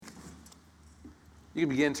You can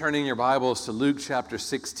begin turning your Bibles to Luke chapter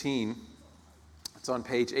 16. It's on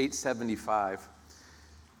page 875.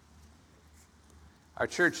 Our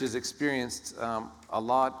church has experienced a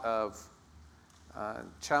lot of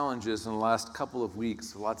challenges in the last couple of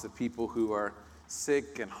weeks. Lots of people who are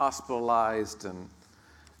sick and hospitalized and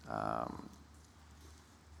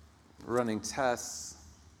running tests.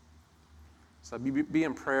 So be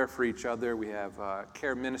in prayer for each other. We have a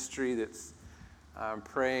care ministry that's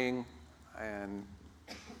praying and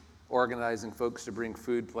organizing folks to bring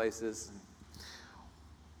food places.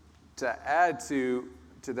 To add to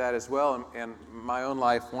that as well, in my own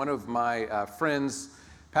life, one of my friends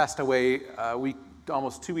passed away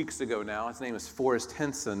almost 2 weeks ago now. His name is Forrest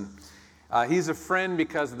Henson. He's a friend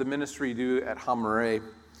because of the ministry we do at Hamaré.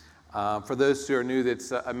 For those who are new,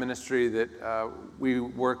 that's a ministry that we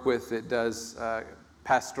work with that does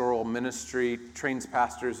pastoral ministry, trains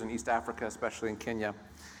pastors in East Africa, especially in Kenya.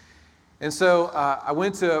 And so I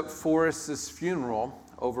went to Forrest's funeral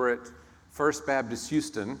over at First Baptist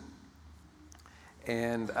Houston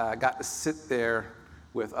and got to sit there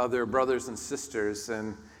with other brothers and sisters.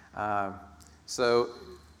 And so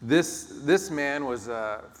this man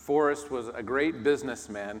Forrest was a great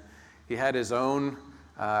businessman. He had his own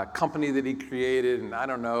company that he created, and I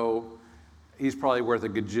don't know, he's probably worth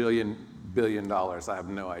 $1 billion. I have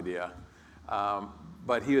no idea.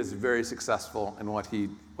 But he was very successful in what he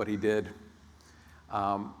did,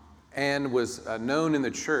 and was known in the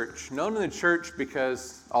church. Known in the church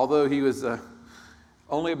because although he was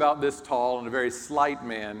only about this tall and a very slight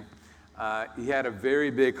man, he had a very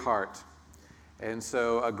big heart. And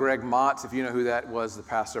so Greg Motz, if you know who that was, the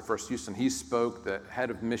pastor of First Houston, he spoke. The head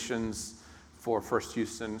of missions for First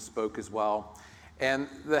Houston spoke as well. And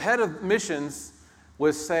the head of missions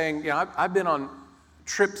was saying, I've been on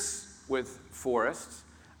trips with Forrest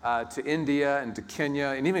to India and to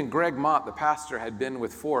Kenya, and even Greg Mott, the pastor, had been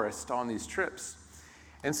with Forrest on these trips.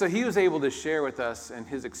 And so he was able to share with us and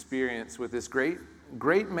his experience with this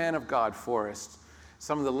great man of God, Forrest,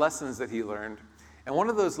 some of the lessons that he learned. And one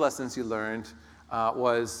of those lessons he learned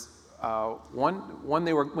was when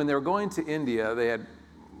they were going to India, they had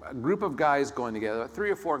a group of guys going together, 3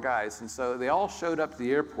 or 4 guys, and so they all showed up to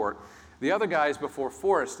the airport. The other guys before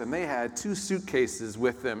Forrest, and they had 2 suitcases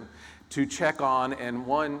with them to check on and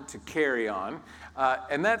 1 to carry on.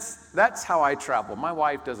 And that's how I travel. My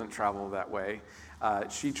wife doesn't travel that way.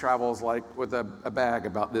 She travels like with a bag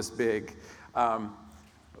about this big.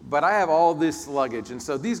 But I have all this luggage, and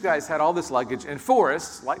so these guys had all this luggage, and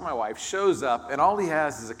Forrest, like my wife, shows up, and all he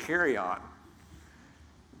has is a carry-on.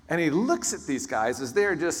 And he looks at these guys as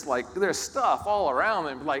they're just like, there's stuff all around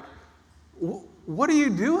them, like, what are you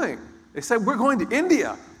doing? They said, we're going to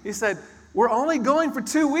India. He said, we're only going for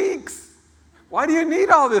 2 weeks. Why do you need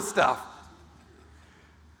all this stuff?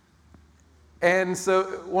 And so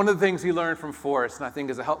one of the things he learned from Forrest, and I think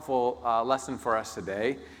is a helpful lesson for us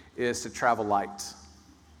today, is to travel light.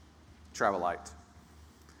 Travel light.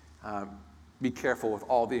 Be careful with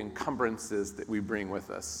all the encumbrances that we bring with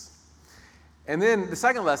us. And then the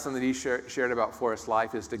second lesson that he shared about Forrest's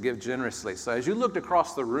life is to give generously. So as you looked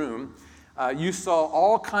across the room, you saw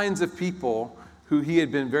all kinds of people who he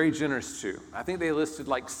had been very generous to. I think they listed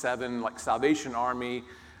like 7, like Salvation Army,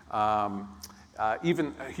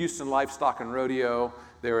 even Houston Livestock and Rodeo.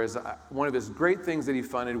 There was one of his great things that he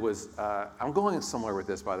funded was, I'm going somewhere with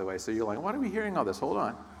this, by the way, so you're like, why are we hearing all this? Hold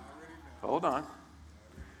on.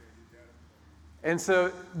 And so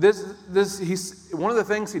one of the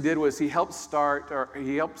things he did was he helped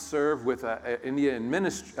serve with an Indian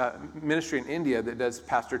ministry in India that does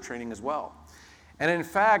pastor training as well. And in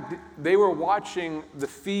fact, they were watching the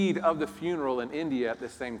feed of the funeral in India at the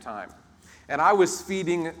same time. And I was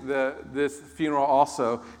feeding this funeral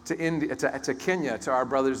also to India, to Kenya, to our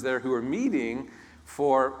brothers there who were meeting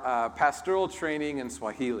for pastoral training in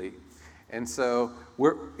Swahili. And so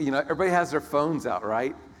everybody has their phones out,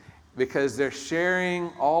 right? Because they're sharing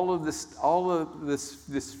all of this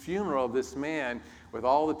funeral of this man with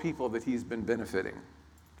all the people that he's been benefiting.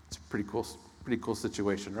 It's a pretty cool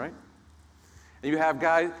situation, right? And you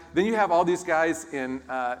have all these guys in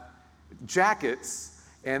jackets,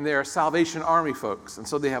 and they're Salvation Army folks, and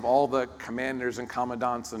so they have all the commanders and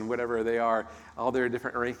commandants and whatever they are, all their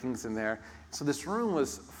different rankings in there. So this room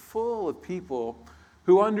was full of people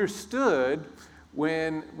who understood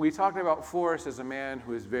when we talked about Forrest as a man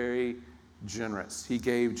who is very generous. He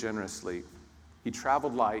gave generously. He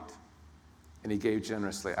traveled light, and he gave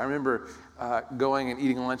generously. I remember going and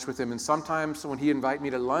eating lunch with him, and sometimes when he'd invite me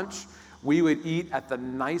to lunch, we would eat at the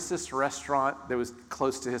nicest restaurant that was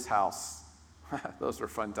close to his house. Those were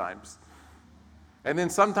fun times. And then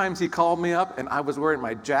sometimes he called me up and I was wearing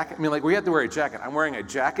my jacket. I mean, like, we had to wear a jacket. I'm wearing a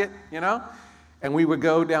jacket, and we would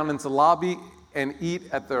go down into the lobby and eat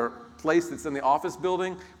at the place that's in the office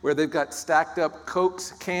building where they've got stacked up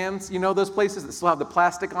Cokes cans. You know those places that still have the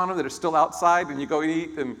plastic on them that are still outside, and you go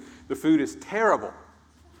eat and the food is terrible.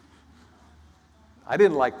 I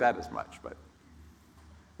didn't like that as much, but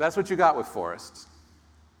that's what you got with Forrest.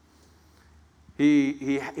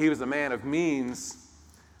 He was a man of means,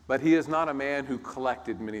 but he is not a man who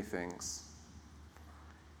collected many things.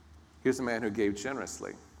 He was a man who gave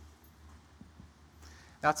generously.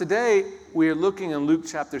 Now today, we are looking in Luke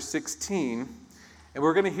chapter 16, and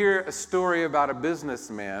we're going to hear a story about a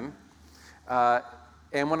businessman.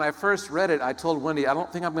 And when I first read it, I told Wendy, I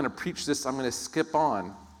don't think I'm going to preach this, I'm going to skip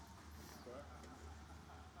on.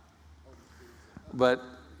 But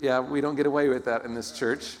yeah, we don't get away with that in this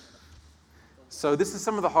church. So this is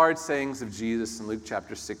some of the hard sayings of Jesus in Luke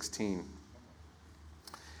chapter 16.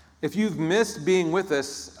 If you've missed being with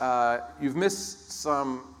us, you've missed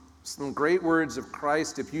some great words of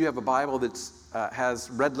Christ. If you have a Bible that has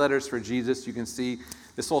red letters for Jesus, you can see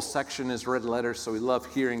this whole section is red letters, so we love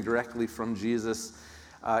hearing directly from Jesus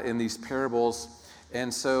in these parables.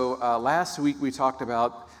 And so last week we talked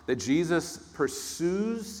about that Jesus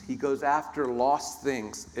pursues, he goes after lost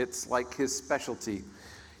things. It's like his specialty.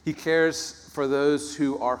 He cares for those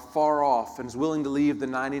who are far off and is willing to leave the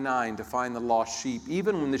 99 to find the lost sheep,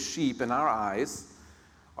 even when the sheep, in our eyes,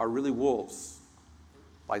 are really wolves,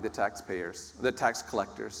 like the tax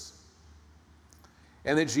collectors.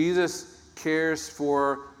 And that Jesus cares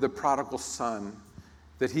for the prodigal son,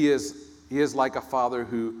 that he is like a father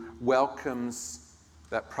who welcomes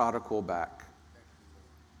that prodigal back.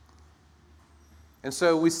 And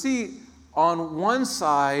so we see on one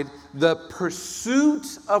side the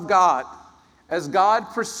pursuit of God, as God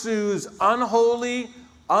pursues unholy,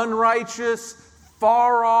 unrighteous,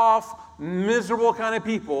 far off, miserable kind of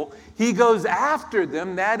people. He goes after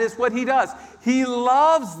them. That is what he does. He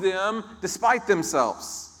loves them despite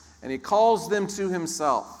themselves, and he calls them to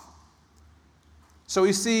himself. So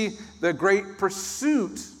we see the great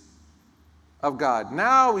pursuit of God.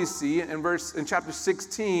 Now we see in chapter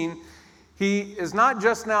 16, he is not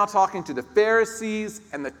just now talking to the Pharisees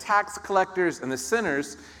and the tax collectors and the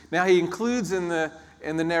sinners. Now he includes in the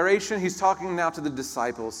narration, he's talking now to the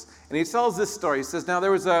disciples. And he tells this story. He says, now there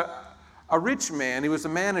was a rich man. He was a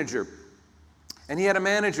manager. And he had a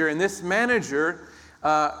manager. And this manager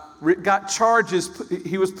got charges.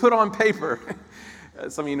 He was put on paper.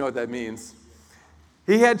 Some of you know what that means.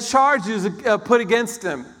 He had charges put against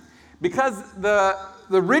him. Because the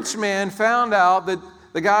rich man found out that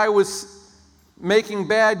the guy was making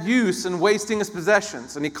bad use and wasting his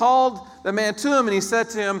possessions. And he called the man to him and he said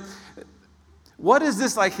to him, what is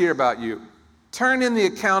this I hear about you? Turn in the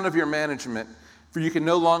account of your management, for you can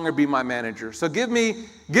no longer be my manager. So give me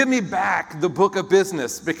back the book of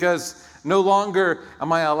business, because no longer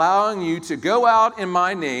am I allowing you to go out in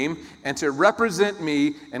my name and to represent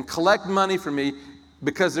me and collect money from me,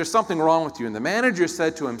 because there's something wrong with you. And the manager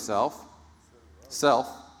said to himself,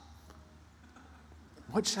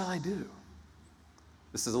 what shall I do?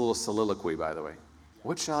 This is a little soliloquy, by the way.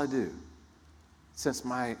 What shall I do, since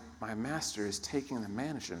my master is taking the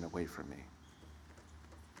management away from me?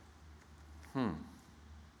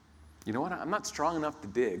 You know what? I'm not strong enough to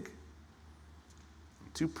dig.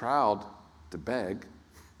 I'm too proud to beg.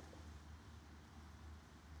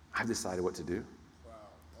 I've decided what to do.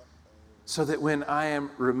 So that when I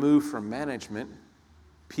am removed from management,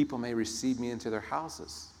 people may receive me into their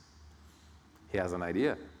houses. He has an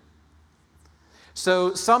idea.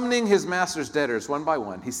 So, summoning his master's debtors one by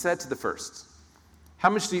one, he said to the first, how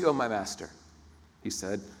much do you owe my master? He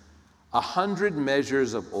said, 100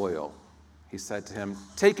 measures of oil. He said to him,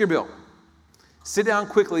 take your bill. Sit down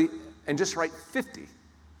quickly and just write 50.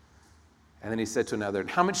 And then he said to another,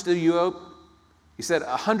 how much do you owe? He said,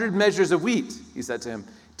 100 measures of wheat. He said to him,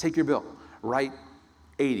 take your bill. Write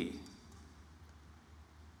 80.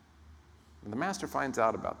 And the master finds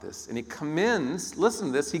out about this, and he commends, listen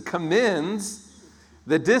to this, he commends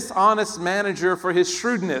the dishonest manager for his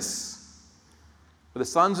shrewdness. For the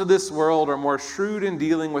sons of this world are more shrewd in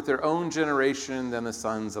dealing with their own generation than the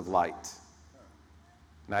sons of light.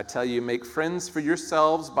 And I tell you, make friends for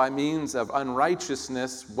yourselves by means of unrighteous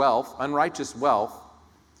wealth,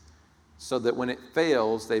 so that when it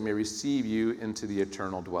fails, they may receive you into the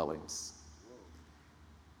eternal dwellings.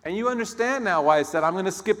 And you understand now why I said I'm going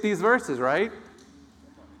to skip these verses, right?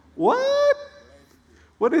 What?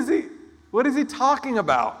 What is he talking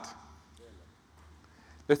about?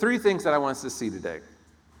 There are three things that I want us to see today.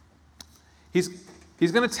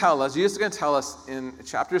 Jesus is going to tell us in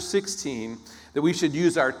chapter 16 that we should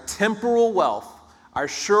use our temporal wealth, our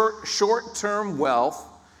short-term wealth,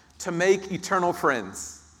 to make eternal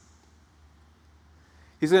friends.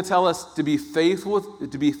 He's going to tell us to be faithful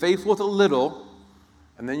with a little,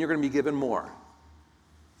 and then you're going to be given more.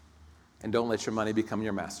 And don't let your money become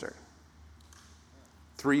your master.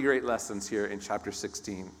 3 great lessons here in chapter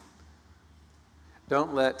 16.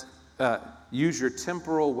 Use your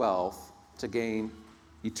temporal wealth to gain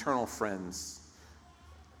eternal friends.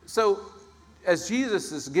 So, as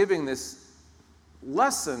Jesus is giving this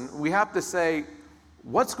lesson, we have to say,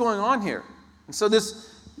 what's going on here? And so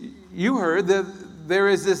you heard that there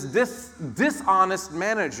is this dishonest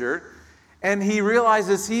manager, and he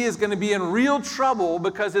realizes he is going to be in real trouble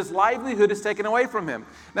because his livelihood is taken away from him.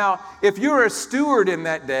 Now, if you're a steward in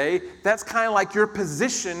that day, that's kind of like your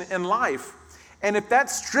position in life. And if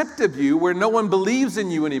that's stripped of you, where no one believes in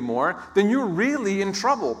you anymore, then you're really in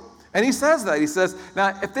trouble. And he says that. He says,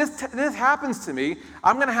 now, if this happens to me,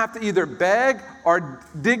 I'm going to have to either beg or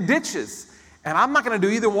dig ditches. And I'm not going to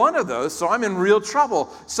do either one of those, so I'm in real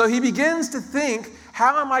trouble. So he begins to think,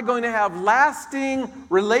 how am I going to have lasting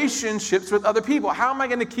relationships with other people? How am I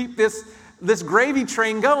going to keep this gravy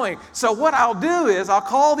train going? So what I'll do is I'll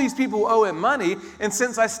call these people who owe him money, and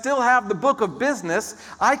since I still have the book of business,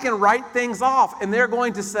 I can write things off, and they're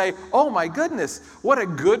going to say, oh my goodness, what a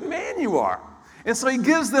good man you are. And so he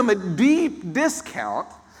gives them a deep discount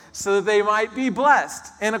so that they might be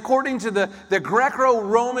blessed. And according to the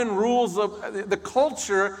Greco-Roman rules of the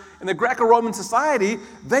culture in the Greco-Roman society,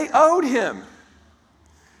 they owed him.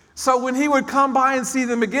 So when he would come by and see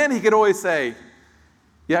them again, he could always say,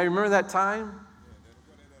 yeah, you remember that time?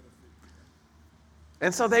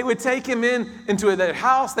 And so they would take him into their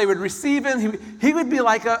house. They would receive him. He would be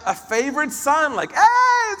like a favorite son, like,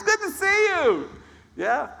 hey, it's good to see you.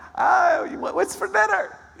 Yeah, what's for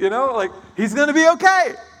dinner? You know, like, he's going to be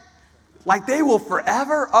okay. Like, they will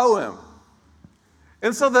forever owe him.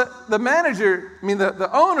 And so the manager, the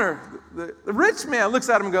owner, the rich man looks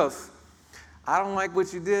at him and goes, I don't like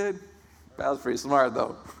what you did. That was pretty smart,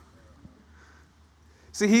 though.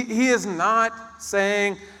 See, he is not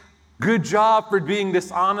saying, good job for being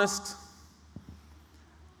dishonest,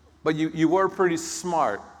 but you were pretty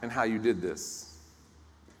smart in how you did this.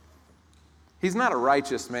 He's not a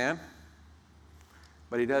righteous man,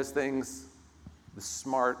 but he does things the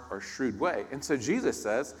smart or shrewd way. And so Jesus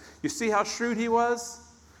says, you see how shrewd he was?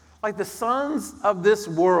 Like the sons of this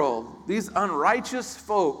world, these unrighteous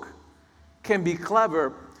folk can be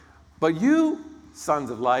clever, but you,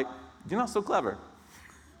 sons of light, you're not so clever.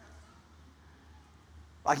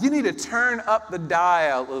 Like, you need to turn up the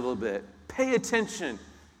dial a little bit. Pay attention.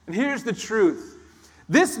 And here's the truth.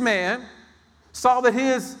 This man saw that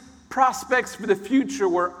his prospects for the future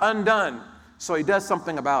were undone, so he does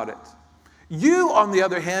something about it. You, on the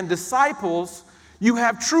other hand, disciples, you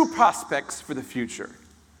have true prospects for the future.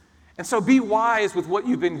 And so be wise with what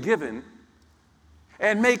you've been given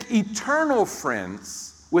and make eternal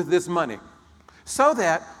friends with this money, so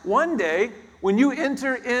that one day when you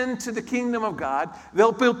enter into the kingdom of God,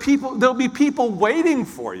 there'll be people waiting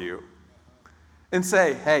for you and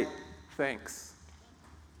say, hey, thanks.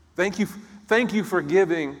 Thank you for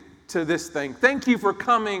giving to this thing. Thank you for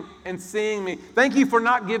coming and seeing me. Thank you for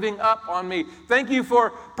not giving up on me. Thank you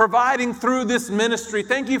for providing through this ministry.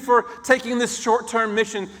 Thank you for taking this short-term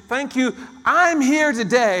mission. Thank you. I'm here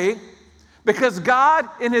today because God,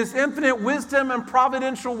 in his infinite wisdom and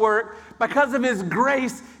providential work, because of his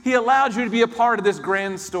grace, he allowed you to be a part of this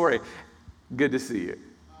grand story. Good to see you.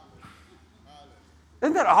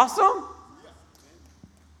 Isn't that awesome?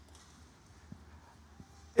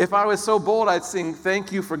 If I was so bold, I'd sing,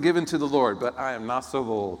 thank you for giving to the Lord, but I am not so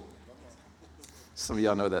bold. Some of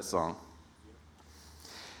y'all know that song.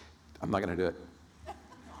 I'm not going to do it.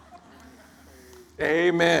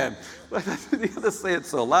 Amen. You have to say it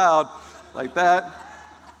so loud, like that.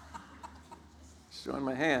 Showing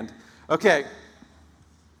my hand. Okay.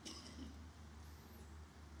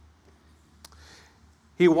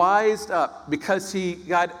 He wised up because he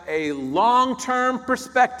got a long-term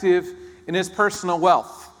perspective in his personal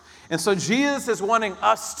wealth. And so Jesus is wanting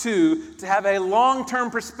us to have a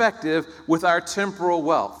long-term perspective with our temporal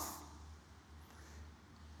wealth.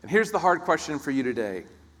 And here's the hard question for you today.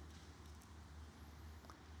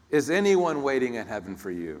 Is anyone waiting in heaven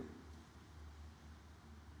for you?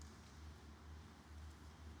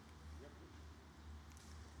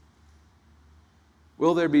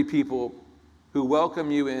 Will there be people who welcome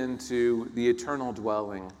you into the eternal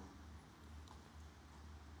dwelling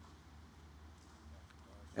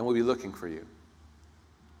and will be looking for you?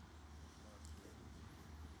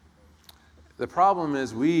 The problem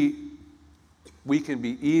is we can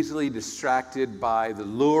be easily distracted by the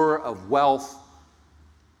lure of wealth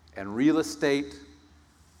and real estate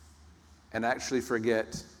and actually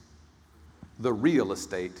forget the real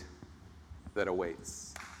estate that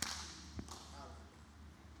awaits.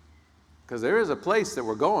 Because there is a place that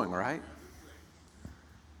we're going, right?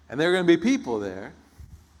 And there are going to be people there.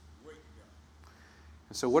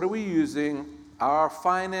 And so what are we using our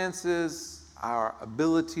finances, our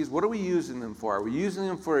abilities, what are we using them for? Are we using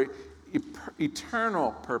them for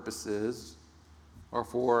eternal purposes or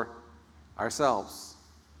for ourselves?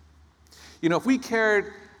 You know, if we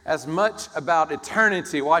cared as much about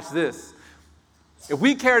eternity, watch this. If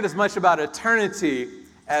we cared as much about eternity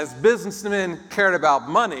as businessmen cared about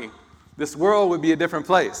money, this world would be a different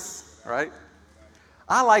place, right?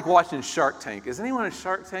 I like watching Shark Tank. Is anyone a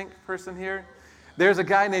Shark Tank person here? There's a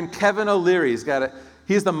guy named Kevin O'Leary. He's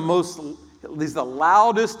the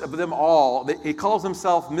loudest of them all. He calls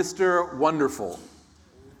himself Mr. Wonderful.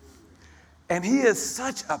 And he is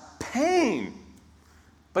such a pain,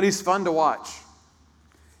 but he's fun to watch.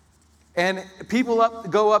 And people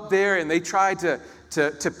go up there and they try to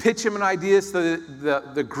pitch him an idea so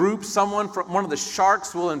that the group, someone from one of the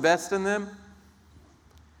sharks will invest in them.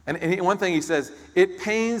 And one thing he says, it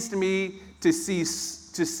pains me to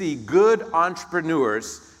see good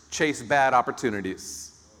entrepreneurs chase bad opportunities.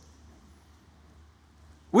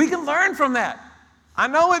 We can learn from that. I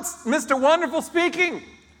know it's Mr. Wonderful speaking,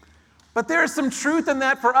 but there is some truth in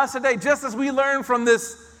that for us today. Just as we learn from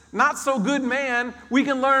this not so good man, we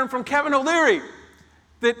can learn from Kevin O'Leary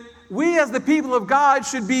that we as the people of God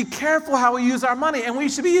should be careful how we use our money, and we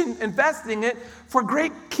should be investing it for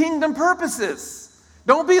great kingdom purposes.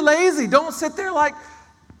 Don't be lazy. Don't sit there like,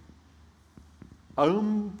 I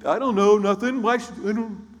don't know nothing. Why should I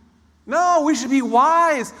don't? No, we should be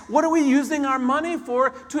wise. What are we using our money for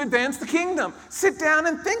to advance the kingdom? Sit down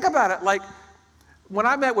and think about it. Like when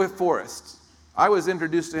I met with Forrest, I was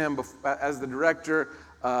introduced to him as the director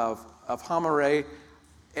of Hamare,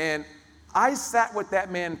 and I sat with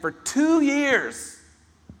that man for 2 years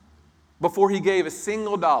before he gave a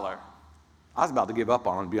single dollar. I was about to give up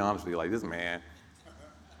on him, to be honest with you, like this man.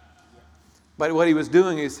 But what he was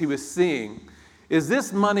doing is he was seeing, is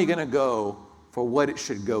this money going to go for what it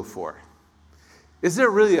should go for? Is there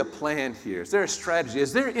really a plan here? Is there a strategy?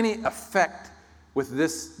 Is there any effect with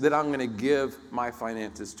this that I'm going to give my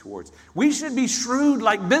finances towards? We should be shrewd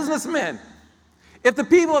like businessmen. If the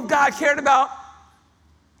people of God cared about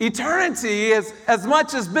eternity as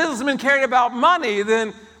much as businessmen cared about money,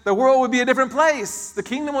 then the world would be a different place. The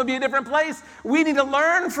kingdom would be a different place. We need to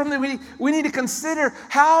learn from them. We need to consider,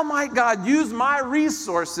 how might God use my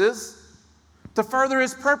resources to further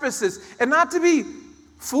his purposes, and not to be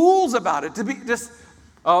fools about it, to be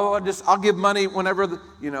I'll give money whenever,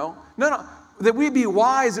 No, that we be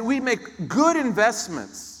wise, that we make good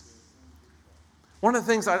investments. One of the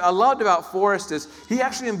things I loved about Forrest is he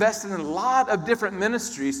actually invested in a lot of different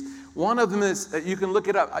ministries. One of them is, you can look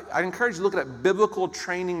it up. I encourage you to look it up,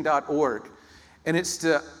 biblicaltraining.org. And it's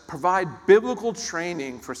to provide biblical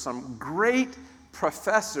training for some great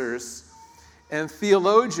professors and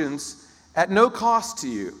theologians at no cost to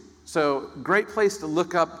you. So great place to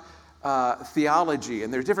look up theology.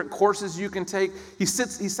 And there's different courses you can take. He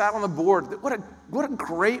sat on the board. What a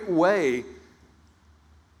great way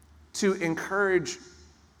to encourage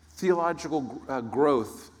theological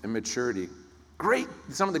growth and maturity.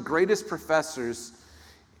 Some of the greatest professors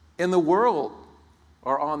in the world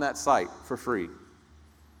are on that site for free.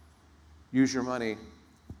 Use your money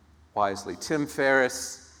wisely. Tim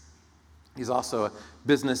Ferriss, he's also a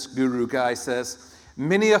business guru guy, says,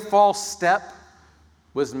 many a false step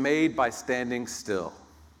was made by standing still.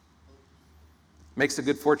 Makes a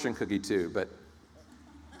good fortune cookie too, but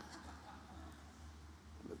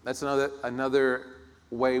that's another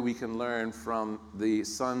way we can learn from the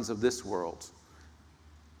sons of this world,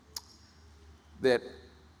 that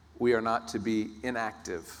we are not to be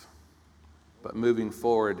inactive, but moving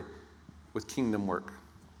forward with kingdom work.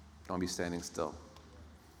 Don't be standing still.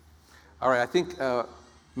 All right, I think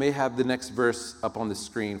may have the next verse up on the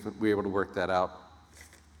screen if we're able to work that out.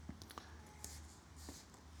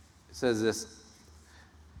 It says this: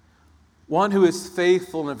 one who is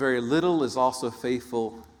faithful in a very little is also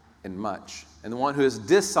faithful in much. And the one who is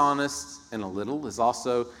dishonest in a little is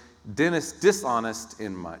also dishonest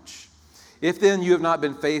in much. If then you have not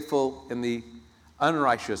been faithful in the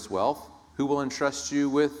unrighteous wealth, who will entrust you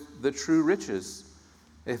with the true riches?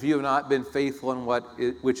 If you have not been faithful in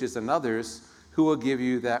which is another's, who will give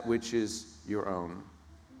you that which is your own?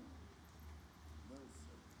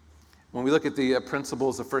 When we look at the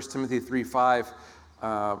principles of 1 Timothy 3:5,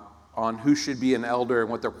 on who should be an elder and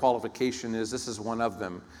what their qualification is. This is one of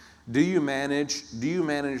them. Do you manage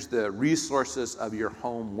the resources of your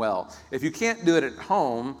home well? If you can't do it at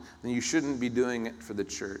home, then you shouldn't be doing it for the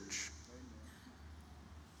church.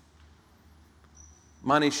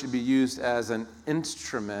 Money should be used as an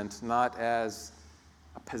instrument, not as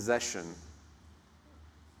a possession.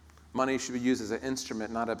 Money should be used as an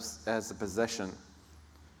instrument, not as a possession.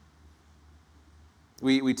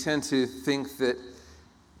 We tend to think that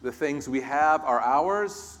the things we have are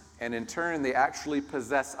ours, and in turn, they actually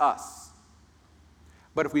possess us.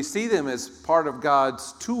 But if we see them as part of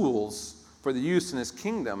God's tools for the use in His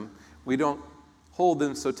kingdom, we don't hold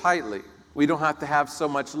them so tightly. We don't have to have so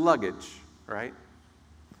much luggage, right?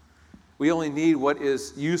 We only need what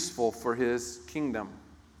is useful for His kingdom.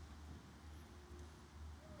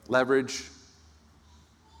 Leverage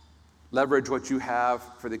what you have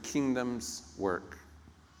for the kingdom's work.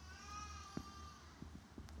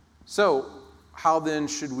 So, how then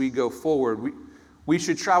should we go forward? We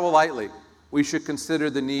should travel lightly. We should consider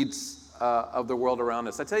the needs of the world around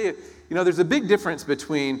us. I tell you, there's a big difference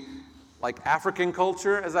between like African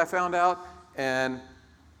culture, as I found out, and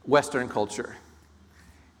Western culture.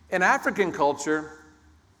 In African culture,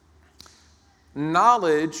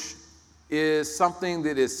 knowledge is something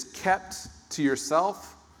that is kept to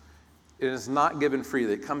yourself. It is not given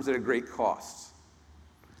freely. It comes at a great cost.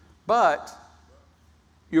 But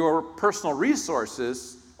your personal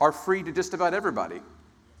resources are free to just about everybody.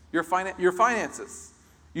 Your finances.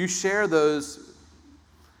 You share those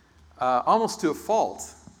almost to a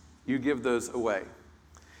fault. You give those away.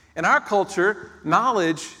 In our culture,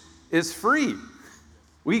 knowledge is free.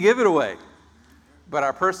 We give it away. But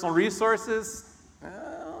our personal resources,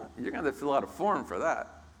 you're going to have to fill out a form for that.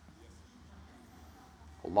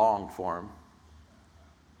 A long form.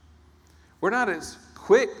 We're not as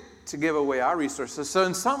quick to give away our resources. So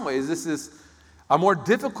in some ways, this is a more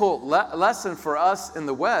difficult lesson for us in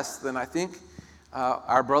the West than I think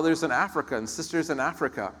our brothers in Africa and sisters in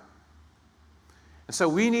Africa. And so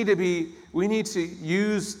we need to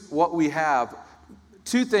use what we have.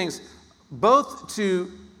 Two things, both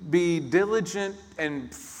to be diligent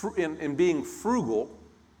and in being frugal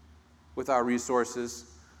with our resources,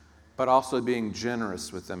 but also being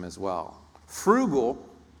generous with them as well. Frugal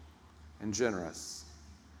and generous.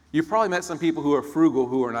 You've probably met some people who are frugal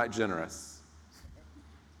who are not generous.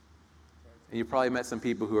 And you've probably met some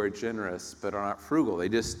people who are generous but are not frugal.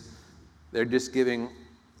 They're just giving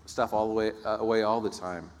stuff all the way away all the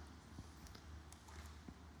time.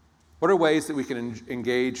 What are ways that we can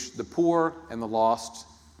engage the poor and the lost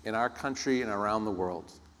in our country and around the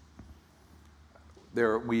world?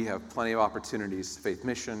 We have plenty of opportunities: faith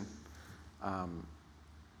mission,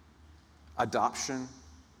 adoption,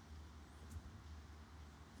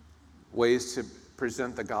 ways to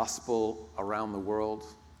present the gospel around the world.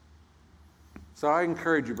 So I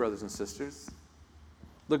encourage you, brothers and sisters,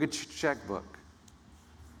 look at your checkbook.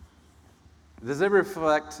 Does it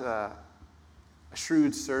reflect a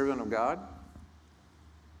shrewd servant of God?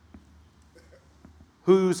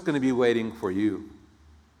 Who's going to be waiting for you?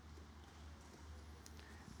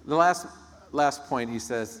 The last point he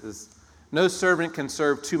says is, no servant can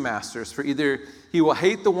serve two masters, for either he will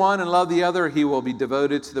hate the one and love the other, or he will be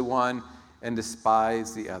devoted to the one and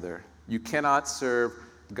despise the other. You cannot serve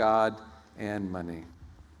God and money.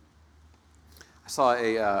 I saw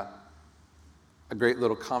a great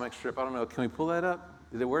little comic strip. I don't know, can we pull that up?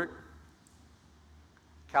 Did it work?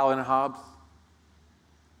 Calvin and Hobbes.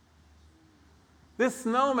 This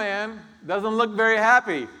snowman doesn't look very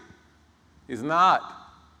happy. He's not.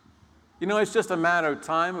 It's just a matter of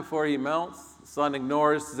time before he melts. The sun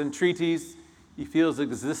ignores his entreaties. He feels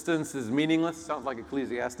existence is meaningless. Sounds like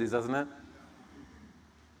Ecclesiastes, doesn't it?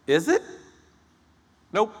 Is it?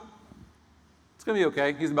 Nope. It's going to be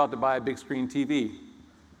okay. He's about to buy a big screen TV.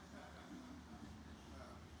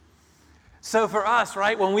 So for us,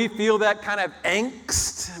 right, when we feel that kind of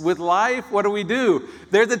angst with life, what do?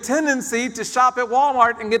 There's a tendency to shop at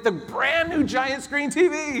Walmart and get the brand new giant screen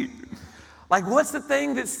TV. Like, what's the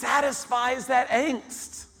thing that satisfies that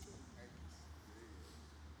angst?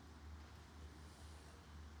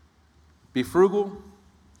 Be frugal,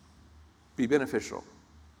 be beneficial.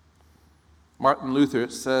 Martin Luther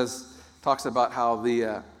talks about how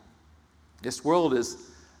this world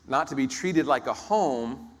is not to be treated like a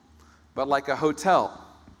home, but like a hotel,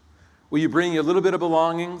 where you bring a little bit of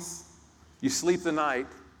belongings, you sleep the night,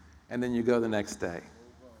 and then you go the next day.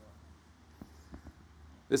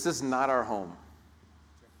 This is not our home.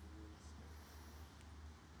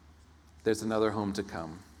 There's another home to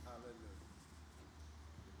come.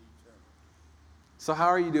 So how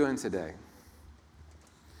are you doing today?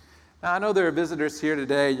 Now, I know there are visitors here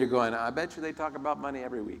today. You're going, I bet you they talk about money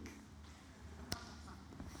every week.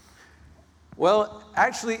 Well,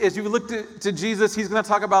 actually, as you look to Jesus, he's going to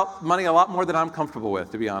talk about money a lot more than I'm comfortable with,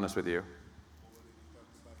 to be honest with you.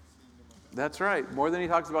 That's right. More than he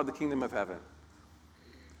talks about the kingdom of heaven.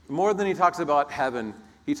 More than he talks about heaven,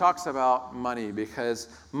 he talks about money, because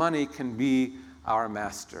money can be our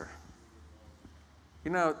master.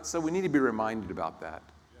 You know, so we need to be reminded about that.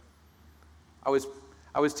 I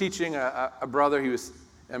was teaching a brother.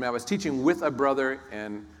 I was teaching with a brother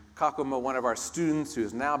in Kakuma, one of our students who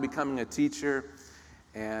is now becoming a teacher.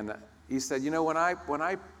 And he said, you know, when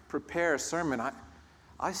I prepare a sermon,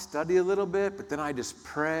 I study a little bit, but then I just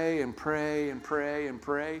pray and pray and pray and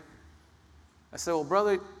pray. I said, well,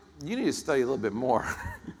 brother, you need to study a little bit more.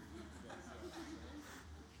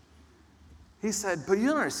 He said, but you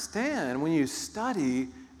don't understand. When you study,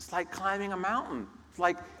 it's like climbing a mountain. It's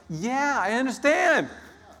like, yeah, I understand.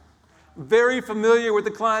 Very familiar with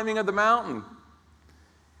the climbing of the mountain.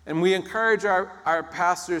 And we encourage our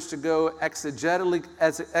pastors to go exegetically,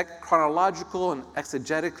 chronological and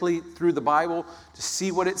exegetically through the Bible to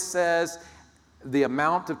see what it says, the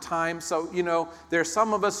amount of time. So, you know, there are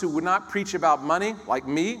some of us who would not preach about money, like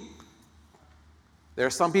me. There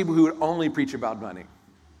are some people who would only preach about money.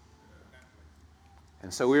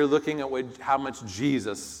 And so we're looking at how much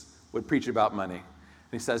Jesus would preach about money.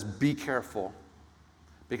 And he says, be careful.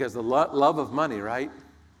 Because the love of money, right,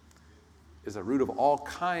 is a root of all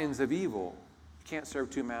kinds of evil. You can't serve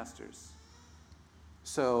two masters.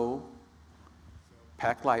 So,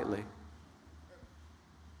 pack lightly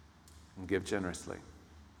and give generously.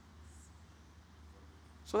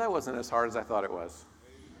 So that wasn't as hard as I thought it was.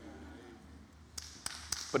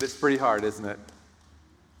 But it's pretty hard, isn't it?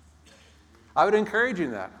 I would encourage you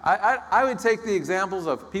in that. I would take the examples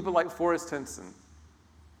of people like Forrest Henson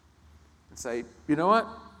and say, you know what?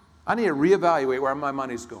 I need to reevaluate where my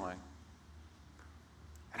money's going.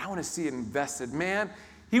 And I want to see it invested. Man,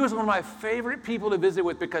 he was one of my favorite people to visit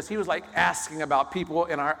with, because he was like asking about people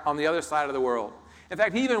on the other side of the world. In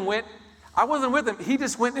fact, he even went, I wasn't with him, he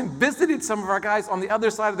just went and visited some of our guys on the other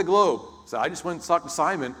side of the globe. So I just went and talked to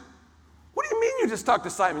Simon. What do you mean you just talked to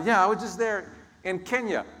Simon? Yeah, I was just there in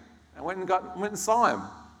Kenya. I went and saw him.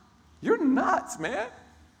 You're nuts, man.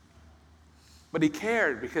 But he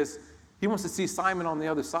cared, because he wants to see Simon on the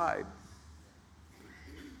other side.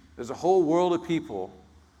 There's a whole world of people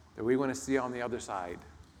that we want to see on the other side.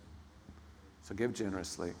 So give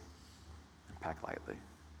generously and pack lightly.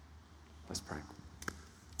 Let's pray.